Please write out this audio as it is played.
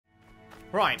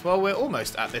Right, well, we're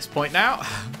almost at this point now.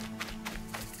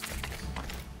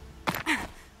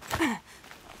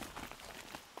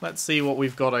 Let's see what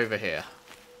we've got over here.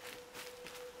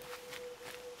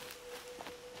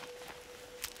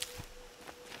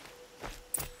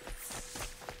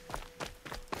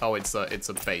 Oh, it's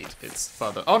a bait. It's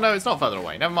further... Oh, no, it's not further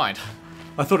away. Never mind.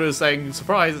 I thought it was saying,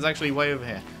 surprise, it's actually way over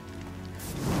here.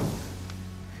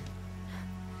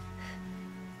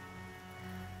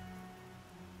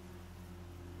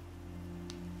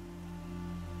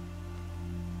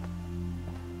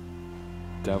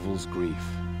 Devil's Grief.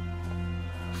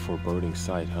 Foreboding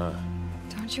sight, huh?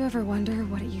 Don't you ever wonder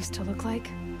what it used to look like?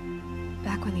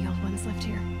 Back when the old ones lived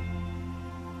here.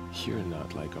 You're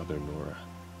not like other Nora.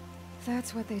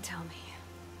 That's what they tell me.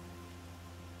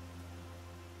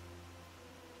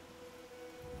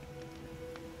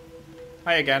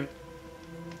 Hi again.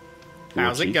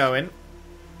 How's it going?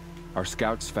 Our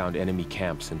scouts found enemy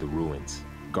camps in the ruins,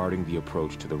 guarding the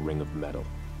approach to the Ring of Metal.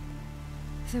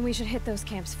 Then we should hit those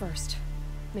camps first.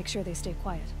 Make sure they stay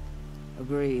quiet.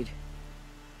 Agreed.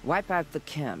 Wipe out the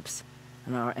camps,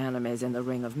 and our enemies in the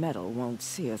Ring of Metal won't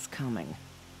see us coming.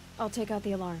 I'll take out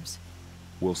the alarms.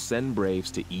 We'll send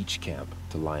Braves to each camp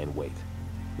to lie in wait.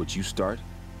 Which you start,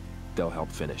 they'll help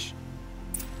finish.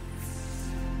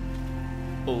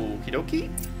 Okie dokie.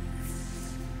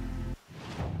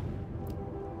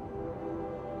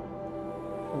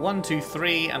 One, two,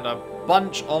 three, and a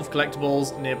bunch of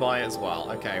collectibles nearby as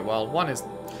well. Okay, well, one is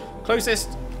closest,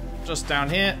 just down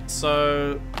here,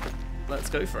 so let's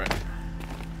go for it.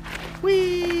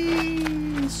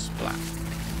 Whee! Splat.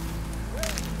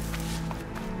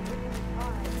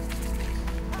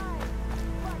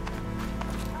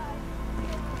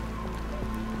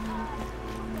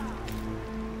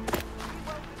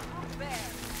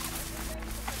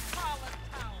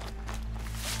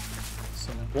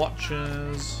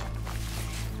 Watchers.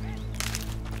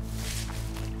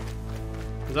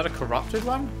 Is that a corrupted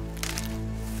one?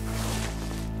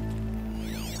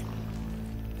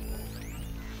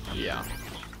 Yeah.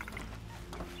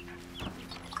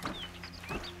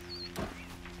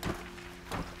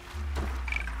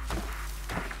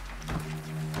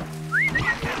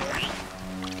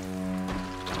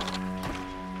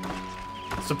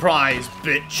 Surprise,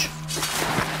 bitch.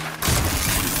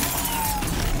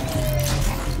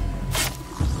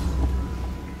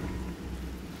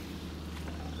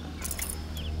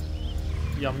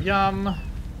 Yum yum.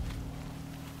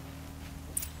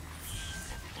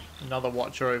 Another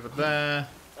watcher over there.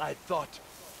 I thought.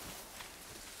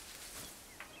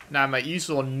 Nah, mate, you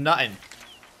saw nothing.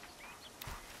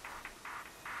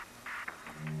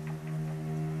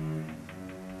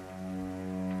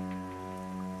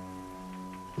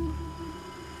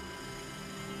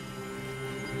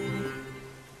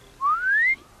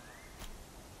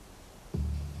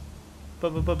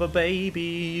 Baby,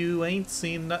 you ain't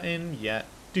seen nothing yet,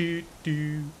 do.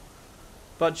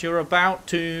 But you're about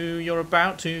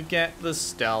to get the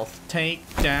stealth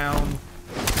takedown.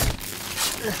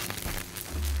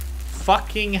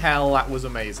 Fucking hell, that was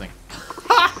amazing.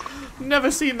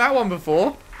 Never seen that one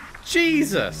before.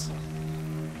 Jesus.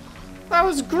 That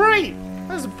was great.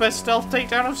 That was the best stealth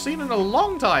takedown I've seen in a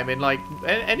long time in, like,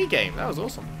 any game. That was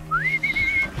awesome.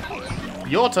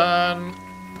 Your turn.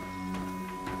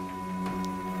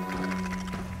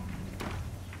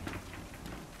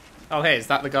 Oh, hey, is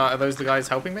that the guy? Are those the guys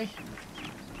helping me?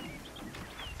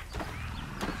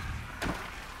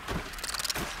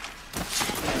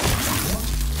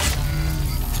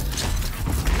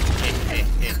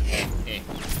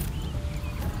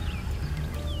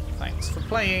 Thanks for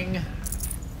playing.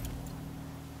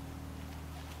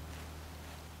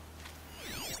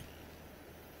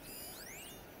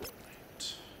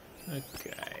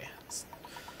 Okay. Let's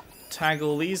tag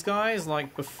all these guys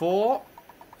like before.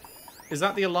 Is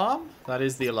that the alarm? That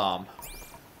is the alarm.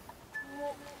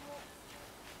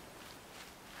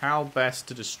 How best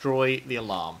to destroy the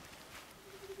alarm?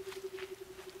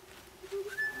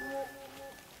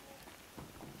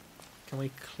 Can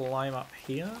we climb up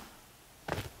here?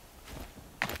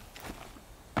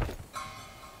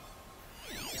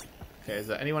 Okay, is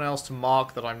there anyone else to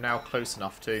mark that I'm now close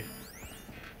enough to?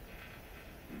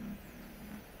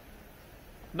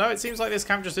 No, it seems like this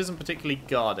camp just isn't particularly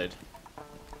guarded.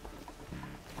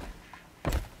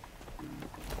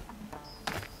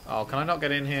 Oh, can I not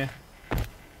get in here?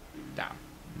 Damn.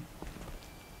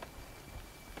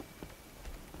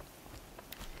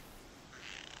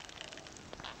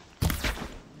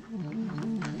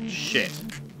 Shit.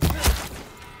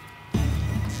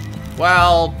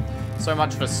 Well, so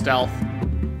much for stealth.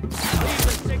 Leave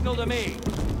the signal to me.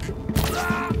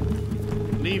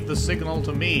 leave the signal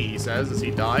to me, he says as he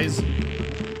dies.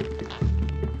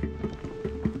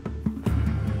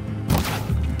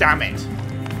 Damn it.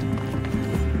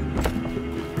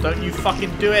 Don't you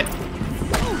fucking do it.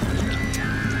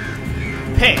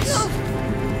 Piss.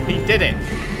 He did it.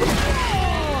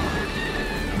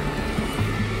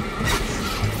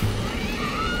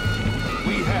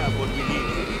 We have what we need.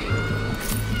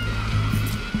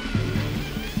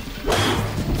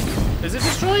 Is it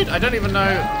destroyed? I don't even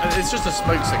know. It's just a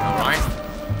smoke signal, right?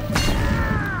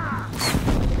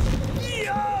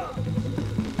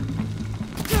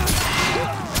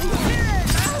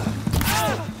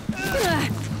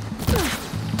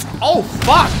 Oh,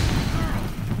 fuck!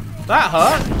 That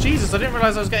hurt. Jesus, I didn't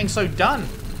realize I was getting so done.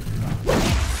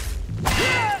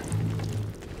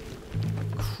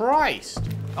 Christ.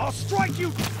 I'll strike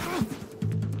you!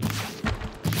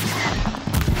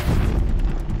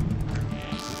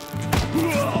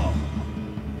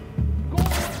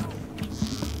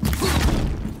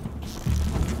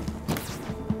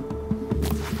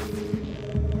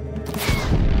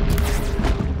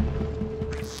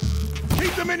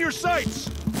 Keep them in your sights!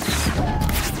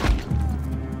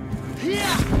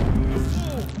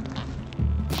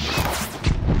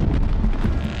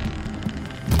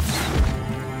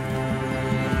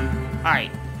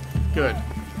 Alright. Good.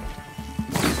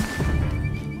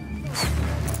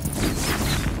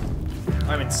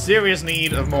 I'm in serious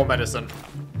need of more medicine.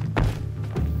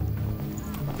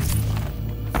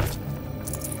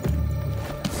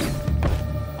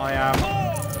 I am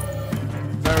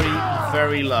very,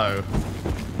 very low.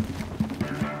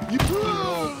 You put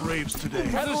all braves today.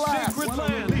 For the sacred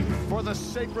land! For the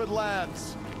sacred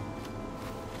lands.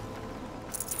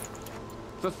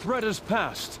 The threat is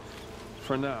past.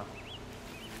 For now.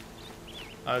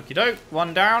 Okie doke,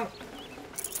 one down.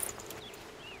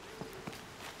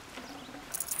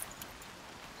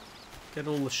 Get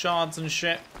all the shards and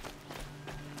shit.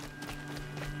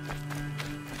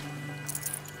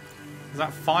 Is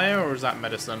that fire or is that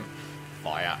medicine?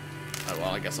 Fire. Oh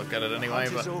well, I guess I'll get it anyway,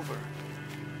 but... over.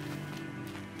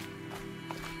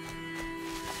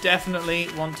 Definitely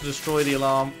want to destroy the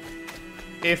alarm,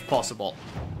 if possible.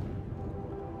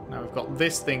 Now we've got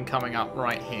this thing coming up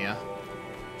right here.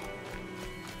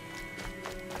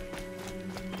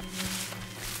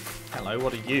 Hello,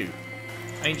 what are you?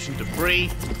 Ancient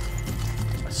debris.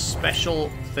 A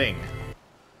special thing.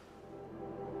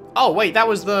 Oh wait, that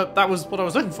was what I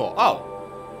was looking for.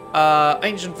 Oh.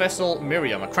 Ancient vessel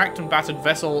Miriam. A cracked and battered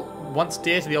vessel once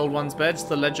dear to the old one's beds,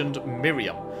 the legend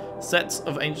Miriam. Sets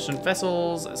of ancient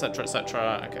vessels, etc,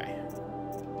 etc. Okay.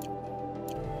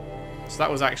 So that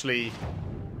was actually...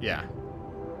 yeah.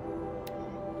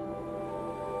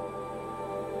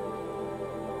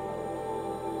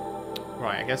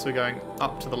 Right, I guess we're going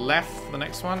up to the left for the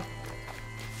next one.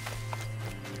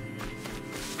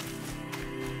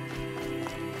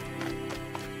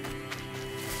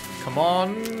 Come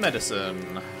on,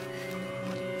 medicine.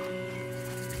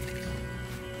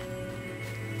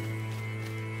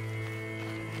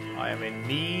 I am in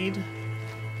need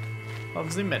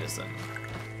of the medicine.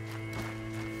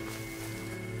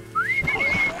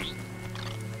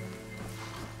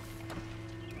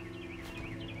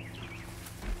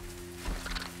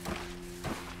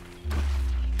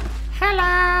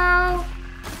 Hello!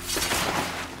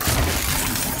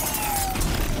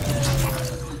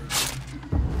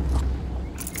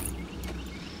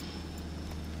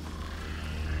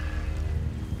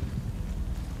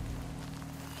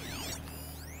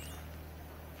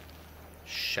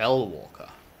 Shellwalker.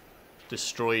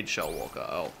 Destroyed Shellwalker.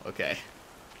 Oh, okay.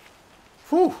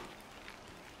 Whew.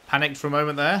 Panicked for a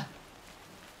moment there.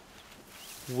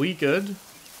 We good.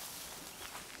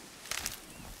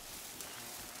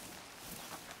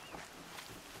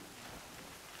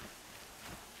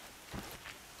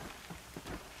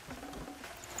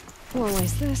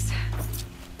 Always this.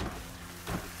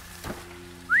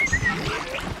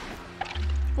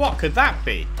 What could that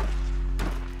be?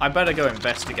 I better go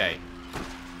investigate.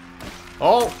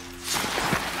 Oh!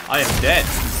 I am dead.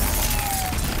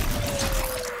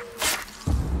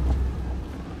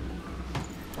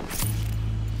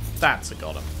 That's a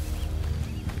got him.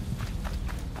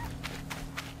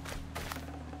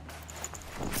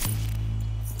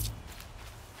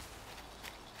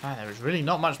 Ah, there is really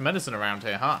not much medicine around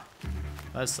here, huh?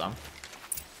 There's some.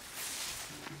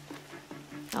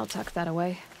 I'll tuck that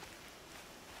away.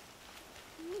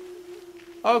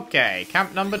 Okay,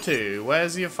 camp number 2.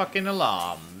 Where's your fucking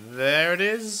alarm? There it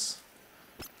is.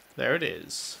 There it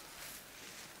is.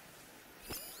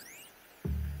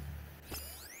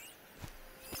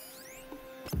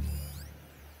 A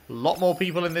lot more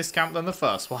people in this camp than the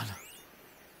first one.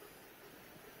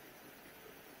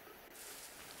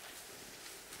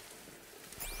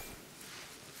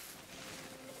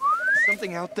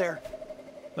 something out there?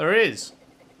 There is.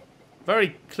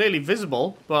 Very clearly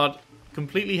visible, but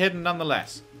completely hidden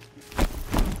nonetheless.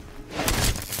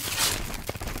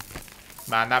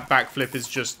 Man, that backflip is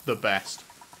just the best.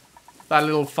 That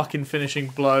little fucking finishing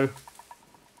blow.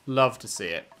 Love to see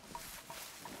it.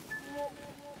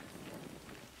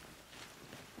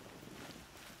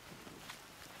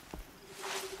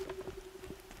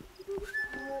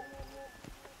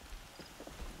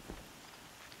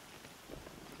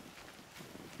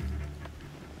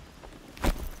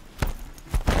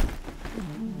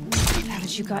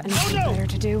 Haven't you got anything better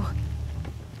to do?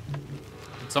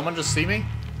 Did someone just see me?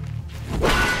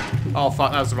 Oh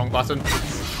fuck, that was the wrong button.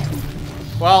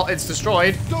 Well, it's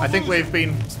destroyed. I think we've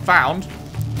been found.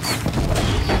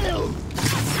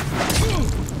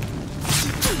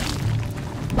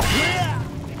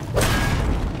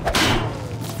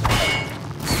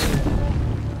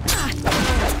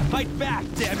 Fight back,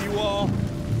 damn you all!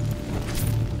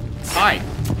 Hi.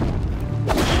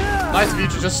 Nice of you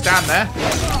to just stand there.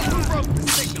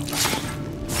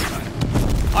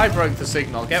 I broke the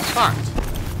signal. Get fucked.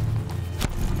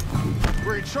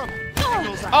 We're in trouble.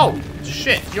 Oh,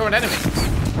 shit. You're an enemy.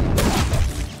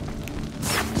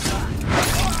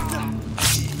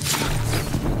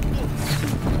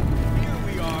 Here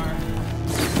we are.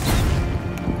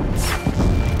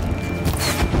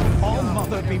 All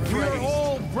Mother be praised. We're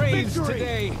all braves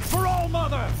today. For All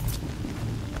Mother.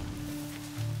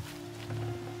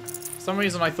 For some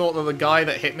reason I thought that the guy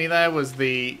that hit me there was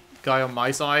the guy on my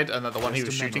side and that the one he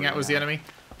was shooting at was the enemy.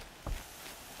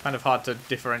 Kind of hard to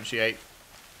differentiate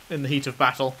in the heat of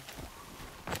battle.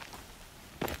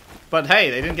 But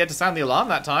hey, they didn't get to sound the alarm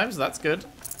that time, so that's good.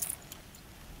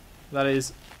 That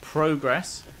is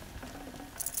progress.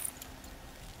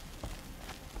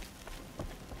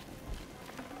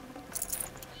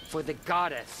 For the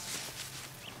goddess.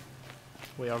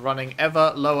 We are running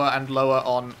ever lower and lower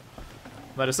on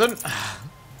medicine.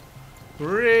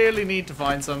 Really need to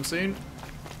find some soon.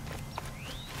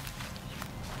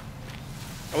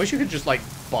 I wish you could just, like,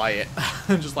 buy it.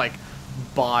 Just, like,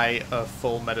 buy a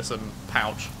full medicine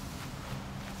pouch.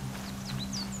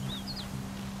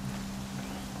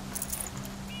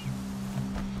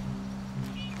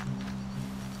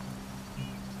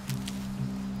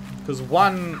 Because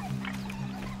one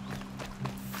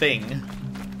thing...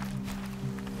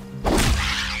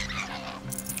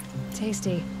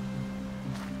 Tasty.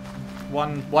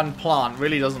 One plant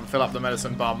really doesn't fill up the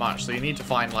medicine bar much, so you need to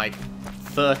find, like,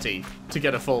 30 to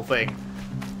get a full thing.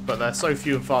 But they're so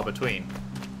few and far between.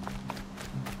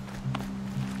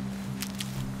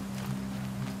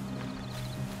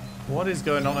 What is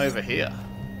going on over here?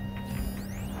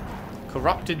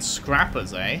 Corrupted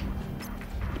scrappers, eh?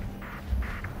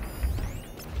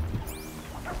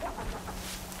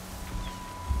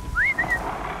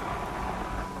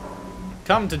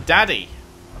 Come to daddy.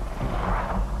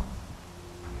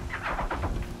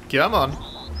 Come on.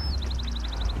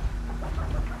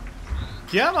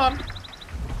 Come on.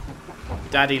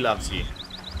 Daddy loves you.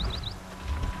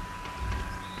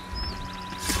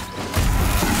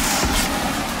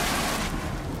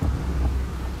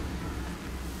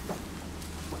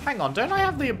 Hang on, don't I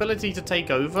have the ability to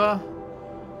take over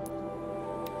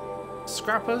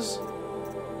scrappers?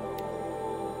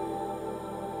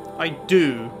 I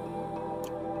do.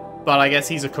 But I guess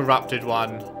he's a corrupted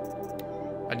one.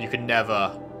 And you can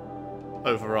never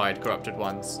override corrupted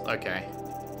ones. Okay.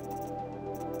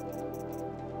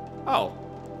 Oh.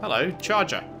 Hello,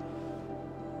 charger.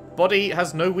 Body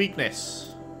has no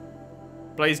weakness.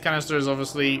 Blaze canister is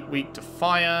obviously weak to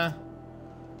fire.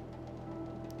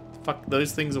 Fuck,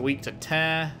 those things are weak to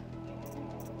tear.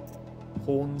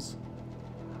 Horns.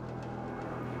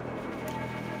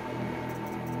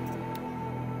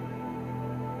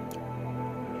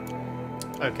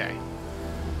 Okay.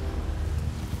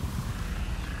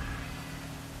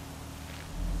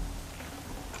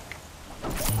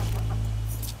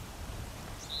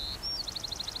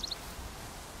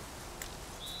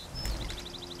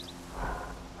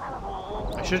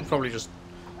 I should probably just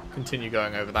continue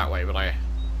going over that way, but I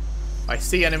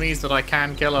see enemies that I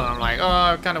can kill and I'm like, oh,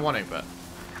 I kind of want to, but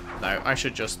no, I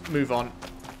should just move on.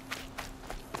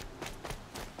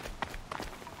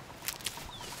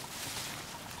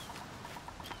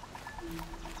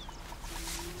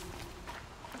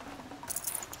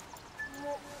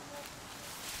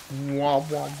 Wah,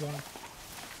 wah, wah.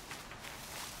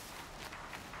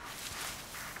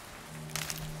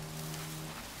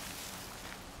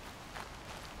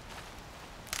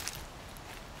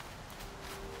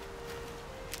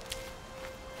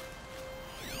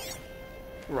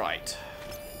 Right.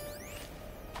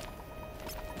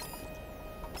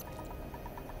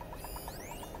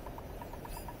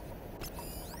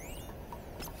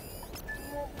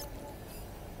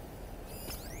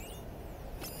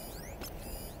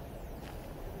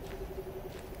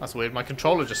 That's weird. My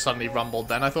controller just suddenly rumbled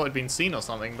then. I thought it'd been seen or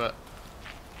something, but...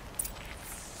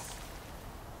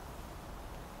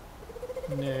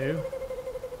 No.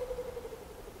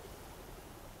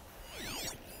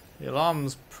 The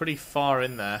alarm's pretty far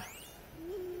in there.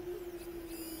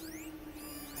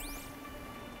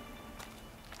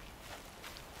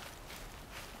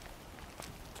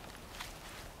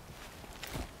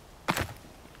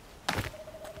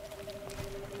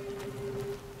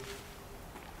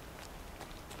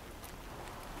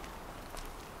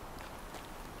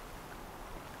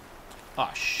 Oh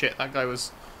shit, that guy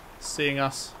was seeing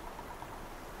us.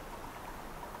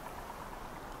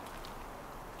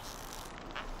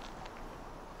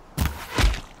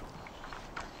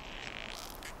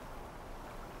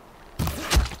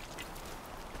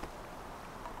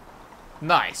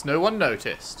 Nice, no one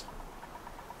noticed.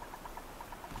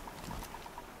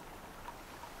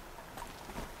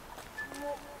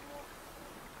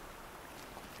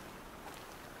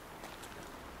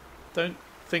 Don't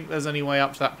think there's any way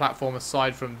up to that platform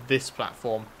aside from this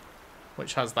platform,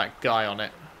 which has that guy on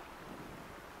it.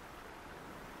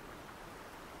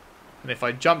 And if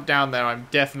I jump down there, I'm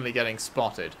definitely getting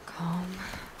spotted. Calm.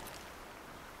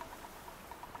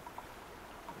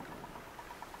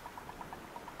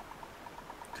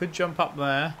 Could jump up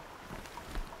there.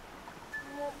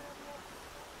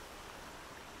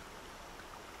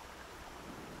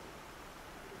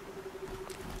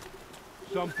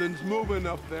 Something's moving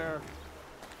up there.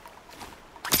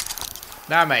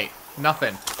 Nah, mate.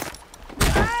 Nothing.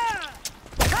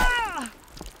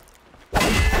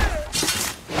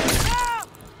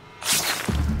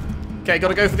 Okay,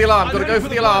 gotta go for the alarm. Gotta go for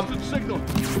the alarm.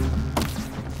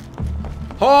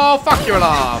 Oh, fuck your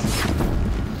alarm.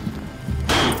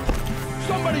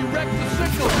 Somebody wrecked the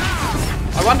signal.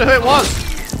 I wonder who it was.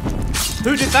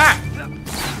 Who did that?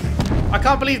 I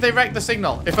can't believe they wrecked the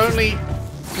signal. If only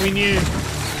we knew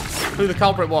who the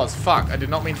culprit was. Fuck, I did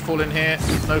not mean to fall in here.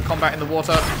 No combat in the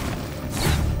water.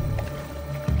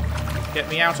 Get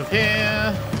me out of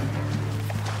here.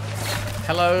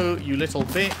 Hello, you little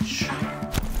bitch.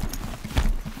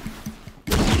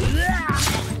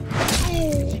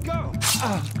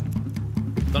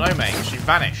 Dunno, mate. She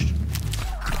vanished.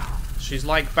 She's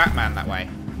like Batman that way.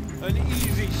 An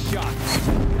easy shot.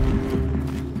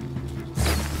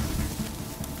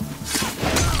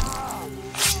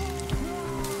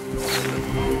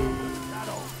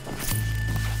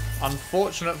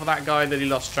 Unfortunate for that guy that he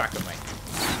lost track of me.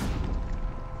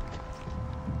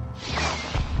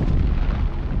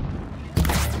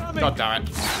 God damn it.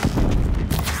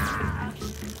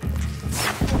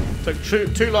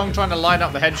 Took too long trying to line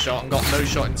up the headshot and got no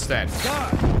shot instead.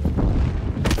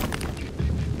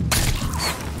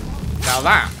 Now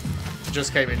that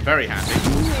just came in very handy.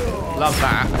 Love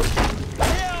that.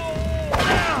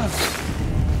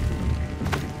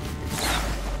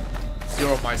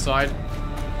 You're on my side.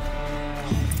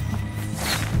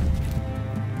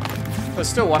 There's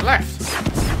still one left.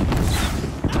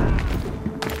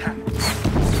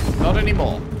 Not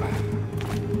anymore.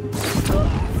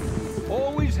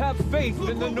 Always have faith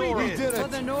in the Nora. For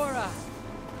the Nora.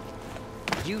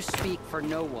 You speak for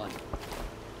no one.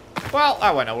 Well,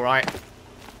 that went alright.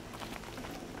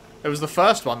 It was the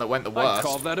first one that went the worst. I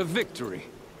call that a victory.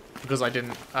 Because I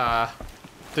didn't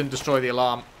destroy the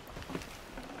alarm.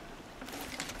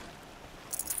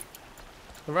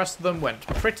 The rest of them went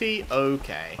pretty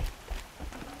okay.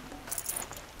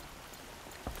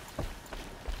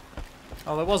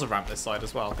 Oh, there was a ramp this side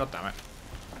as well. God damn it.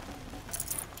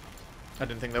 I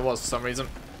didn't think there was for some reason.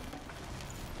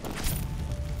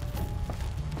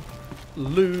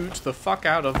 Loot the fuck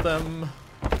out of them.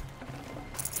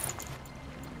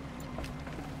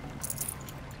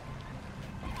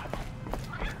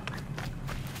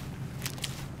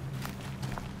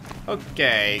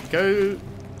 Okay, go.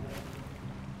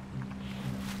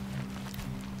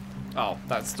 Oh,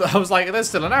 that's. I was like, there's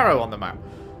still an arrow on the map.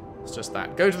 It's just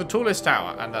that. Go to the tallest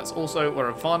tower, and that's also where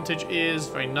advantage is.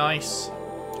 Very nice.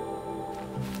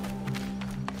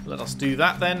 Let us do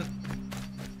that then.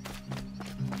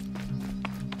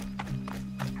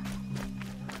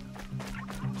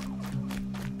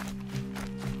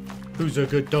 Who's a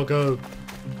good doggo?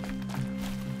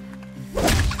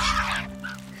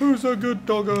 Who's a good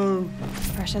doggo?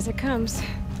 Fresh as it comes.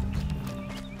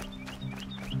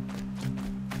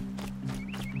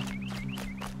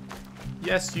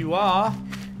 Yes, you are.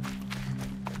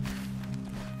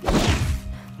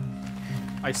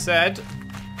 I said.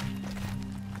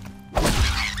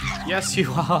 Yes,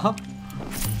 you are.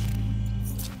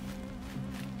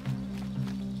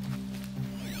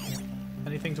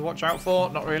 Anything to watch out for?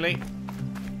 Not really.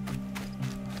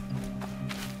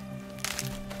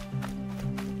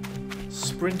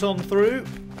 sprint on through.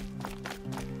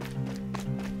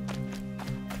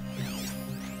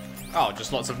 Oh,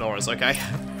 just lots of Noras, okay.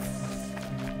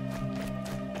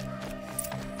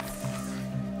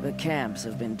 The camps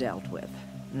have been dealt with.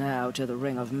 Now to the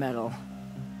Ring of Metal.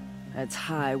 Its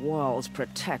high walls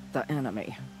protect the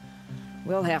enemy.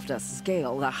 We'll have to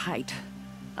scale the height.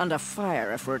 Under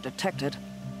fire if we're detected.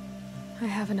 I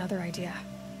have another idea.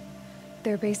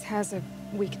 Their base has a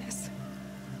weakness.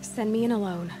 Send me in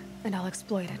alone, and I'll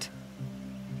exploit it.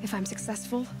 If I'm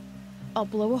successful, I'll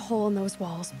blow a hole in those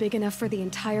walls big enough for the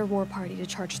entire war party to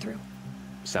charge through.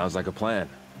 Sounds like a plan.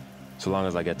 So long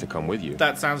as I get to come with you.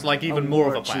 That sounds like even more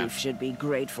of a plan. War chief should be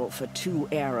grateful for 2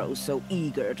 arrows so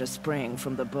eager to spring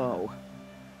from the bow.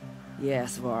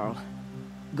 Yes, Varl.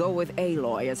 Go with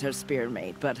Aloy as her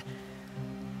spearmate, but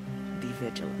be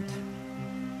vigilant.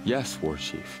 Yes, War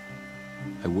Chief.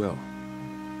 I will.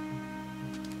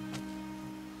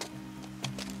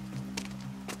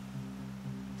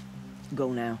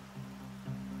 Go now.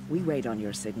 We wait on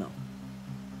your signal.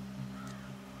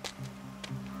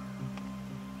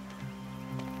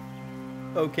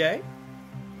 Okay.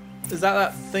 Is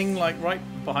that thing, like, right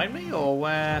behind me, or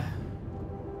where?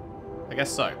 I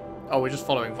guess so. Oh, we're just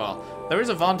following Val. There is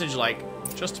a vantage, like,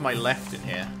 just to my left in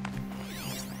here.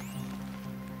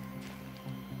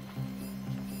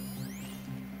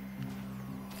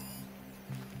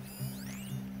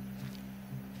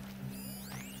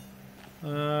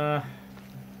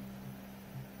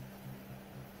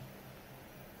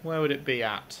 Where would it be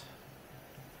at?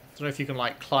 I don't know if you can,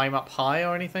 like, climb up high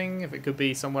or anything. If it could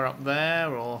be somewhere up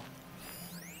there, or...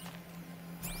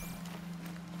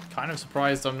 Kind of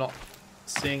surprised I'm not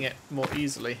seeing it more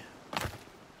easily.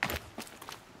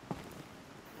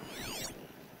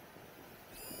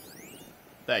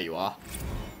 There you are.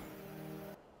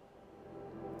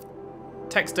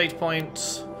 Text data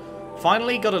point.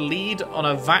 Finally got a lead on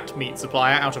a vat meat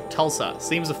supplier out of Tulsa.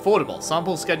 Seems affordable.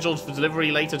 Sample scheduled for delivery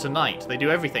later tonight. They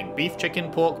do everything. Beef, chicken,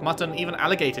 pork, mutton, even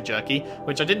alligator jerky,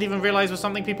 which I didn't even realize was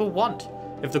something people want.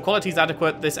 If the quality's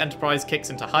adequate, this enterprise kicks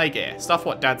into high gear. Stuff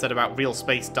what Dad said about real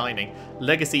space dining.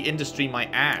 Legacy industry my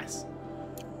ass.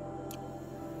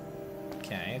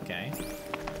 Okay, okay.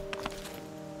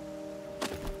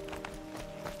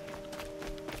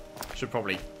 Should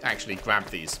probably actually grab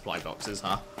these supply boxes,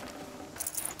 huh?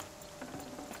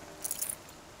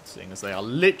 Seeing as they are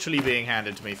literally being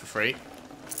handed to me for free.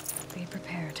 Be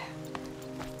prepared.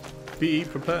 Be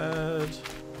prepared.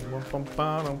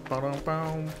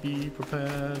 Be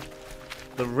prepared.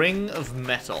 The Ring of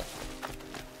Metal.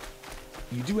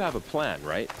 You do have a plan,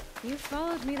 right? You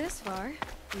followed me this far,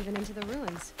 even into the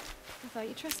ruins. I thought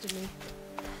you trusted me.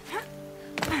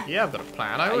 Yeah, I've got a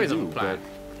plan. I always have a plan.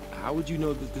 But how would you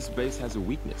know that this base has a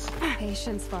weakness?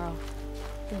 Patience, Varl.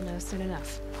 You'll know soon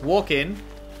enough. Walk in.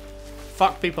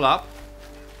 Fuck people up.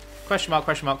 Question mark,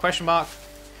 question mark, question mark.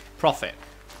 Profit.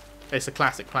 It's a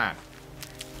classic plan.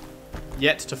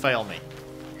 Yet to fail me.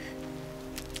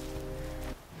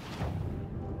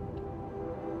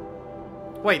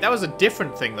 Wait, that was a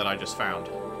different thing that I just found.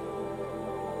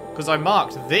 Because I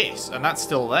marked this, and that's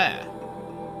still there.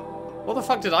 What the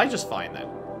fuck did I just find then?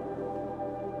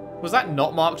 Was that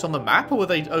not marked on the map, or were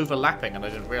they overlapping and I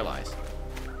didn't realise?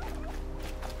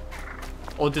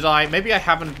 Or did I... Maybe I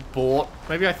haven't bought...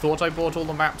 Maybe I thought I bought all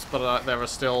the maps, but there are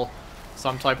still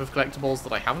some type of collectibles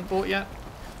that I haven't bought yet.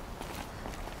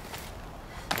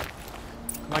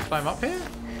 Can I climb up here?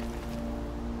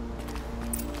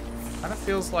 Kind of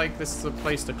feels like this is a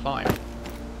place to climb.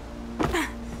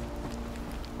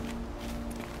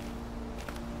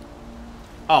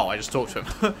 Oh, I just talked to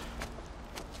him.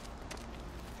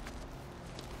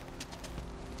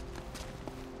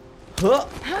 Huh.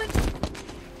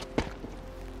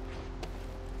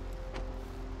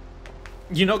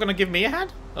 You're not going to give me a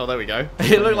hand? Oh, there we go.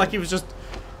 It looked like he was just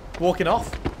walking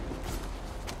off.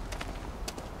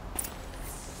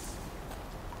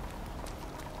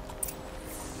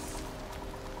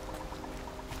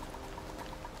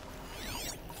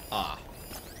 Ah.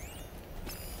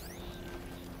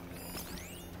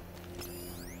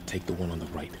 Take the one on the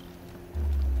right.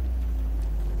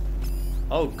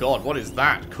 Oh god, what is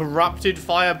that? Corrupted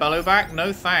fire bellowback?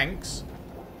 No thanks.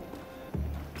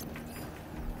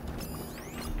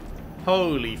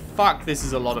 Holy fuck, this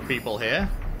is a lot of people here.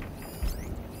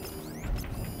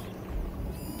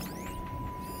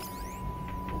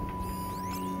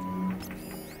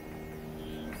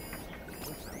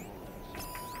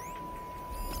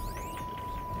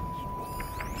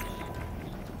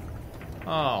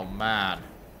 Oh man.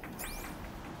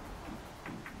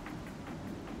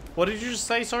 What did you just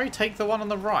say? Sorry, take the one on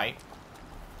the right.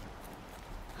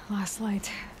 Last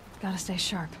light. Gotta stay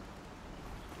sharp.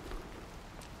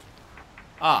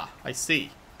 Ah, I see.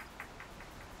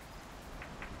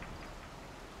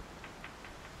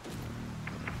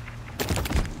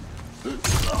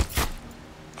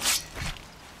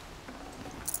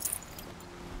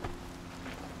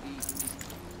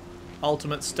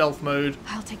 Ultimate stealth mode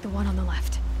I'll take the one on the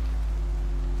left.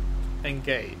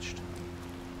 engaged.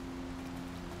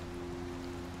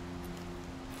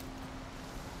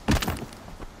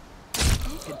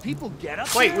 Can people get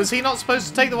up Wait, there? was he not supposed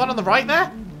to take the one on the right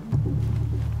there?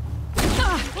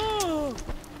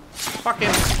 Fuck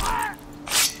him.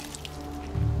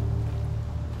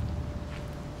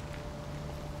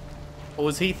 Or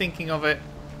was he thinking of it?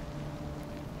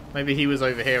 Maybe he was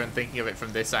over here and thinking of it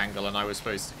from this angle and I was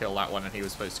supposed to kill that one and he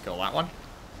was supposed to kill that one.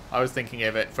 I was thinking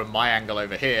of it from my angle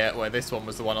over here where this one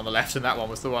was the one on the left and that one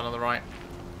was the one on the right.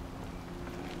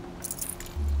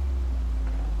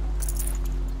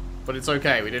 But it's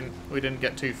okay, we didn't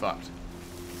get too fucked.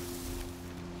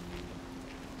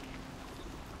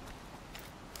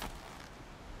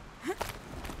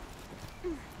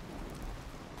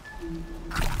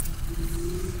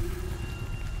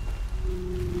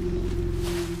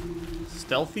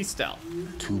 Stealthy stealth.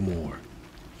 2 more.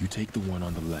 You take the one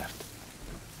on the left.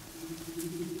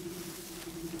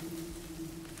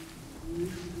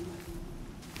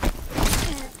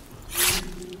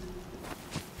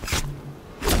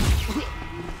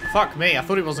 Fuck me, I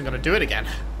thought he wasn't going to do it again.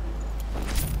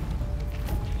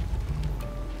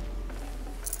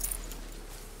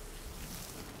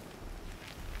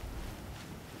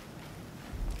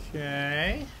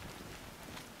 Okay.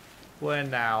 Where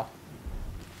now?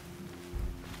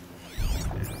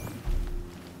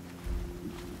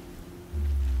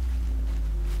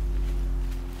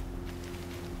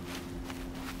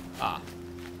 Ah.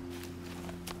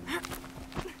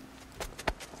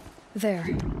 There.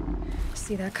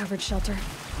 See that covered shelter?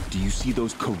 Do you see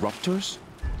those corruptors?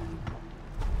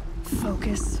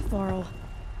 Focus, Varl.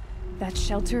 That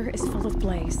shelter is full of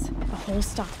blaze. A whole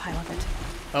stockpile of it.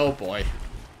 Oh boy.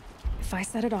 If I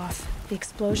set it off, the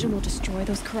explosion will destroy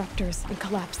those corruptors and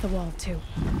collapse the wall too.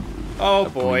 Oh A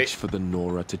boy. breach for the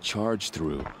Nora to charge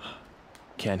through.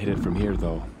 Can't hit it from here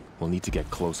though. We'll need to get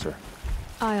closer.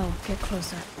 I'll get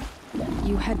closer.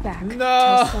 You head back. No!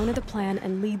 Tell Sona the plan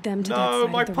and lead them to that No,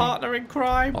 side my of the partner in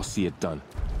crime. I'll see it done.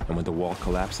 And when the wall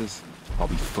collapses, I'll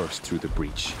be first through the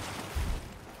breach.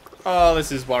 Oh,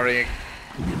 this is worrying.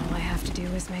 ring. All I have to do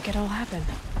is make it all happen.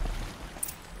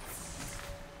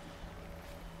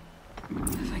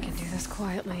 If I can do this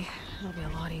quietly, it'll be a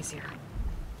lot easier.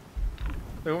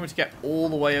 They want me to get all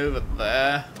the way over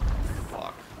there.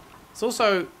 Fuck. It's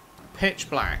also pitch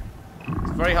black.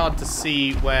 It's very hard to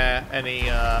see where any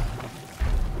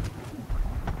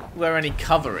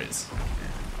cover is.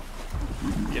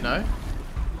 You know?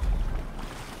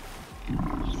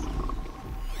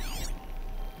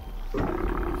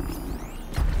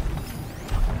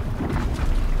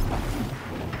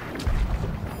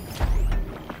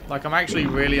 Like, I'm actually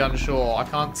really unsure. I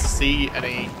can't see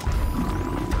any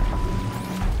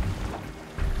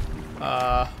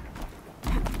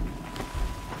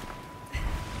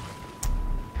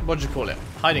what do you call it?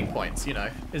 Hiding points, you know.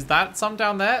 Is that some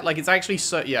down there? Like, it's actually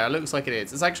so... Yeah, it looks like it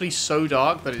is. It's actually so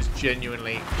dark that it's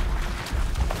genuinely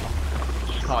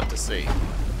hard to see.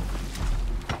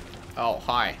 Oh,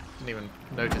 hi. Didn't even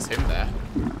notice him there.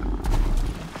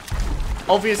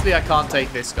 Obviously, I can't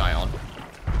take this guy on.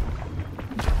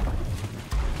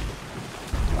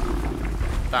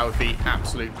 That would be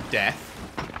absolute death.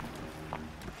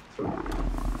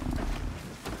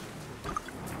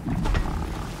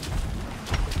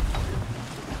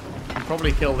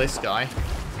 Probably kill this guy.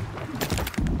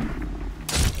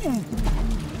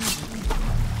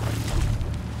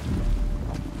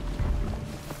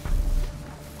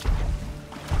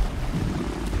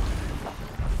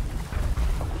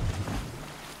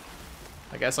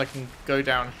 I guess I can go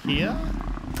down here.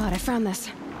 Thought I found this.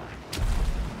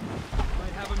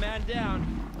 Might have a man down.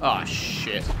 Ah,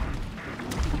 shit.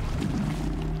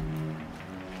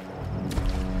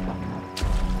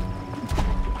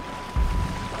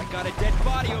 I got a dead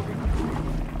body over here.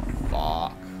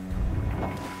 Fuck.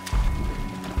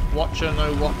 Watcher,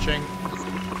 no watching.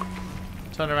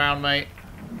 Turn around, mate.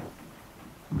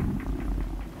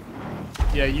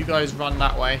 Yeah, you guys run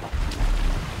that way.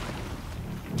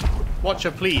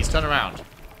 Watcher, please, turn around.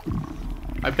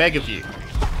 I beg of you.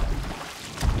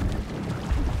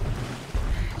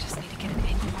 Just need to get an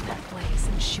angle on that blaze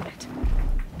and shoot it.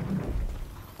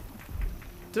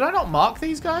 Did I not mark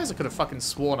these guys? I could have fucking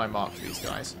sworn I marked these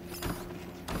guys.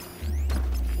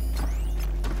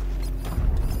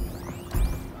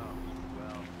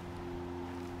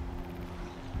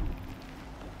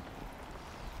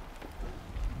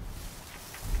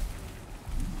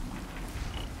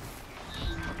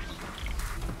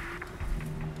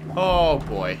 Oh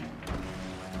boy.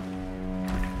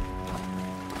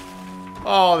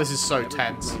 Oh, this is so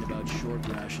tense. About short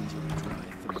rations of dry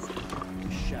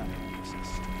food. Shadow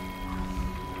exist.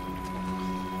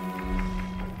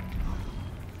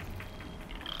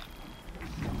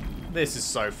 This is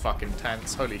so fucking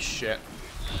tense. Holy shit.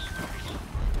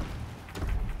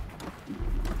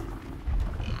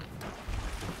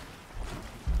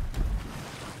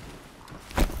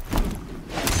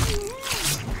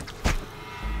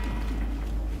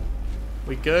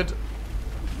 We good?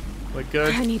 We're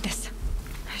good. I need this.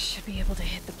 I should be able to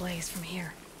hit the blaze from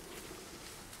here.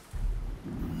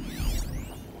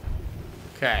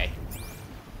 Okay.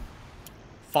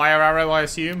 Fire arrow, I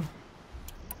assume.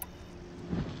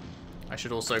 I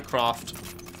should also craft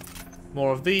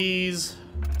more of these,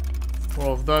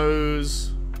 more of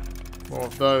those, more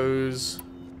of those.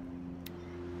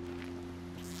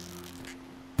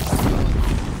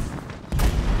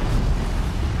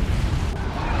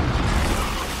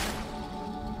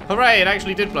 Hooray, it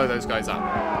actually did blow those guys up.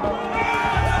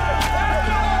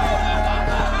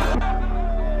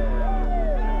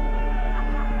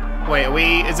 Wait, are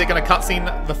we... Is it going to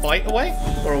cutscene the fight away?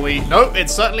 Or are we... Nope,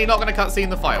 it's certainly not going to cutscene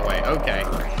the fight away. Okay.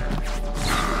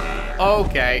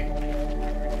 Okay.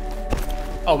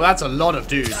 Oh, but that's a lot of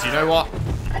dudes. You know what?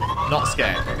 Not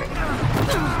scared.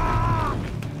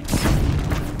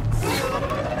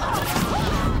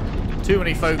 Too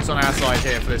many folks on our side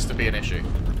here for this to be an issue.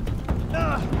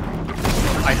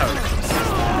 I hope.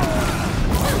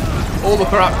 All the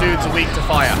corrupt dudes are weak to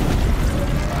fire.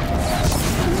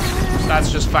 That's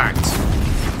just fact.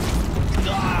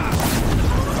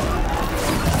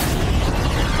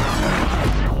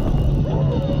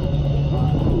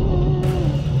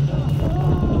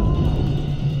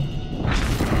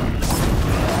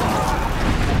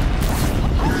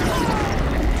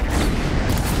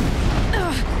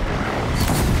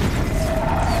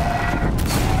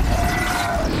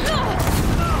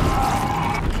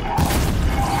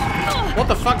 What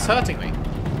the fuck's hurting me?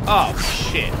 Oh,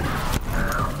 shit.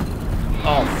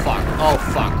 Oh, fuck. Oh,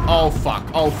 fuck. Oh, fuck.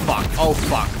 Oh, fuck. Oh,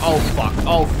 fuck. Oh, fuck.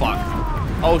 Oh, fuck.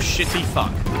 Oh, shitty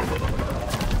fuck.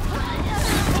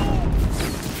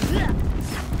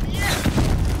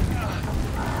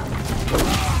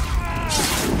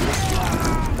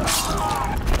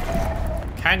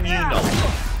 Can you not?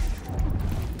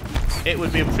 It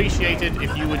would be appreciated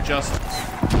if you would just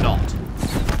not.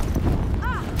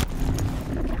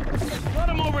 Let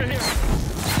him over here.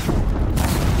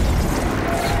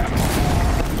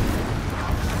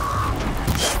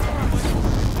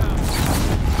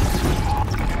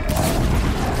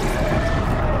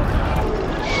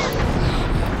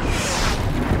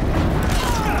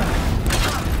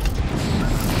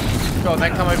 Go on,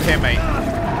 then come over here, mate.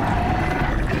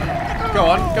 Go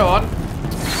on, go on.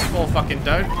 Or fucking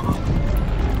don't.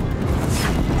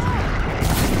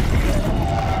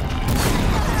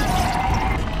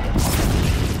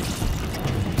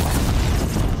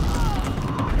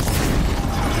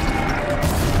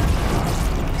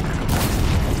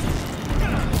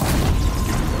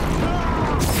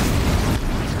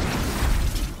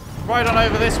 Right on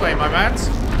over this way, my mans.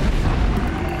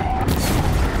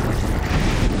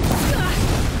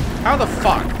 How the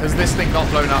fuck has this thing not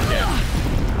blown up yet?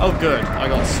 Oh good, I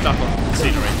got stuck on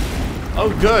scenery.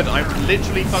 Oh good, I'm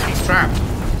literally fucking trapped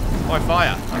by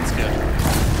fire. That's good.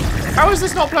 How is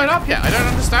this not blown up yet? I don't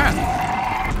understand.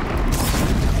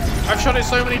 I've shot it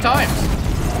so many times.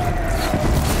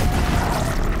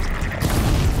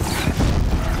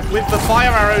 With the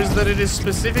fire arrows that it is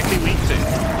specifically weak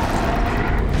to.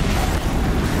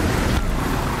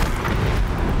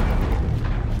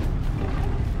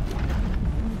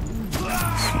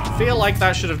 I feel like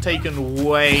that should have taken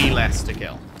way less to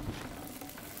kill.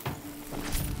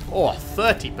 Oh,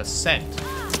 30%.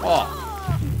 Oh,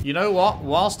 you know what?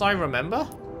 Whilst I remember,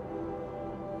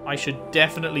 I should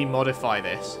definitely modify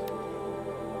this.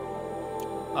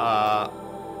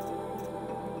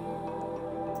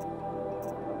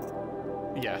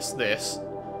 Yes, this.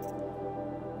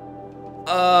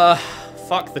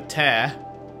 Fuck the tear.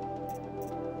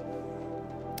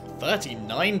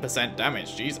 39%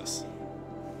 damage, Jesus.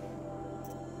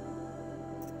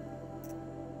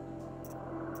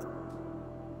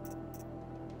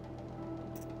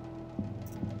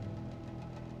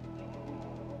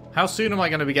 How soon am I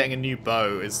going to be getting a new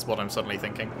bow is what I'm suddenly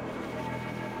thinking.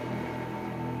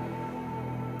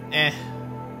 Eh.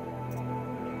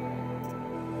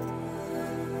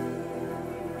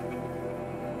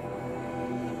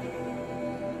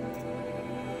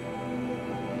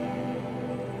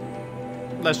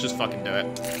 Let's just fucking do it.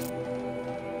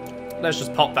 Let's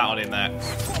just pop that one in there.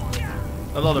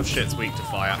 A lot of shit's weak to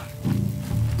fire.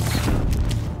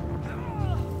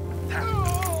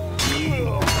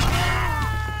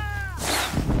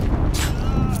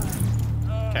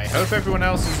 Okay, hope everyone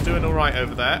else is doing alright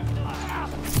over there.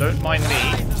 Don't mind me.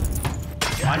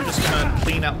 I'm just gonna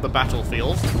clean up the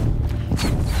battlefield.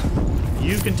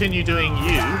 You continue doing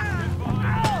you.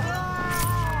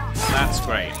 That's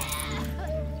great.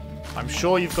 I'm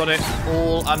sure you've got it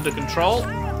all under control.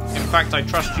 In fact, I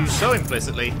trust you so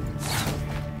implicitly.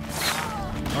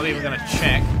 Not even gonna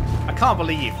check. I can't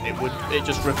believe it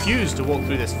just refused to walk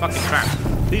through this fucking trap.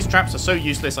 These traps are so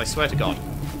useless, I swear to God.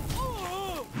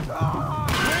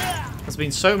 There's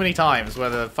been so many times where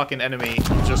the fucking enemy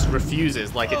just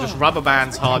refuses, like it just rubber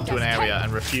bands hard to an area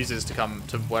and refuses to come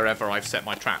to wherever I've set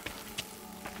my trap.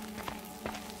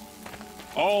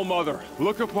 All Mother,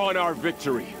 look upon our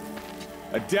victory.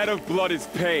 A debt of blood is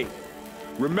paid.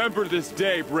 Remember this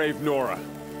day, brave Nora.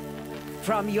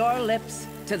 From your lips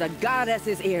to the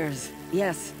goddess's ears.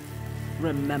 Yes,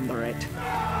 remember it.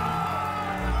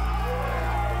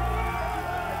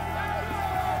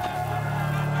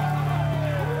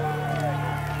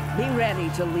 Be ready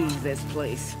to leave this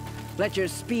place. Let your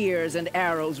spears and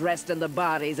arrows rest in the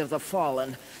bodies of the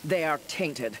fallen. They are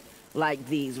tainted, like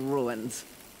these ruins.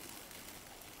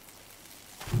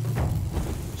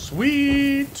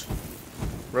 Sweet!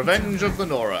 Revenge of the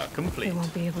Nora, complete. They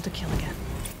won't be able to kill again.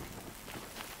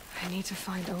 I need to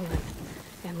find Olin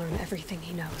and learn everything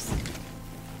he knows.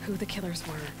 Who the killers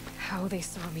were, how they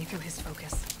saw me through his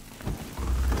focus.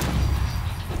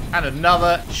 And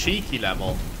another cheeky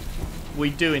level. We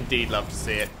do indeed love to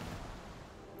see it.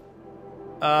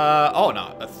 Oh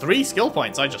no, 3 skill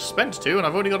points. I just spent 2 and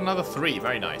I've already got another 3.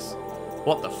 Very nice.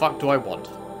 What the fuck do I want?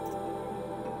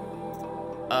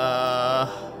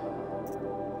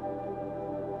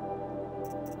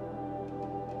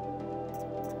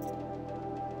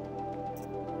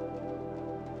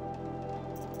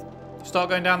 Start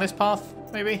going down this path,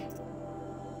 maybe?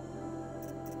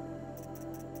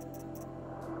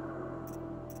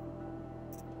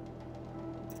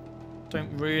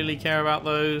 Don't really care about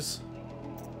those.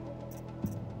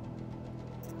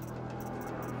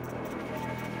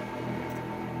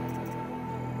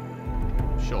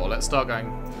 Sure, let's start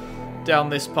going down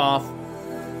this path.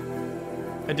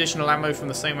 Additional ammo from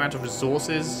the same amount of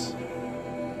resources.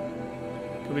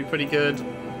 Could be pretty good.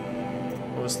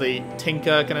 Obviously,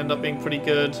 Tinker can end up being pretty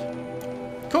good.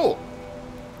 Cool.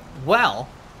 Well,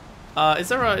 is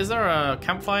there a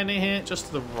campfire near here? Just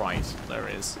to the right, there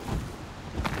is.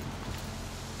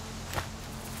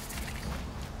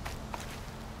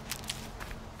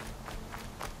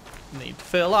 Need to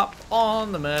fill up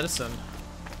on the medicine.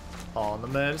 On the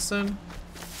medicine.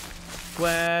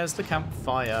 Where's the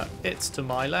campfire? It's to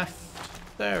my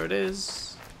left. There it is.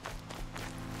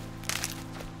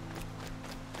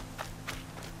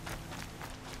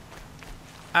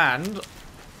 And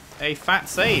a fat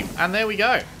save. And there we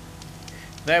go.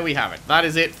 There we have it. That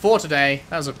is it for today.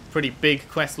 That was a pretty big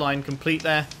quest line complete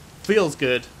there. Feels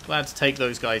good. Glad to take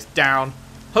those guys down.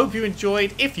 Hope you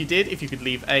enjoyed. If you did, if you could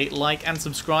leave a like and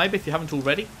subscribe if you haven't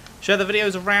already. Share the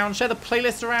videos around. Share the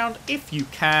playlist around if you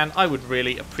can. I would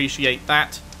really appreciate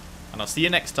that. And I'll see you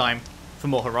next time for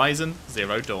more Horizon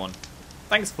Zero Dawn.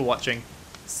 Thanks for watching.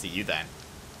 See you then.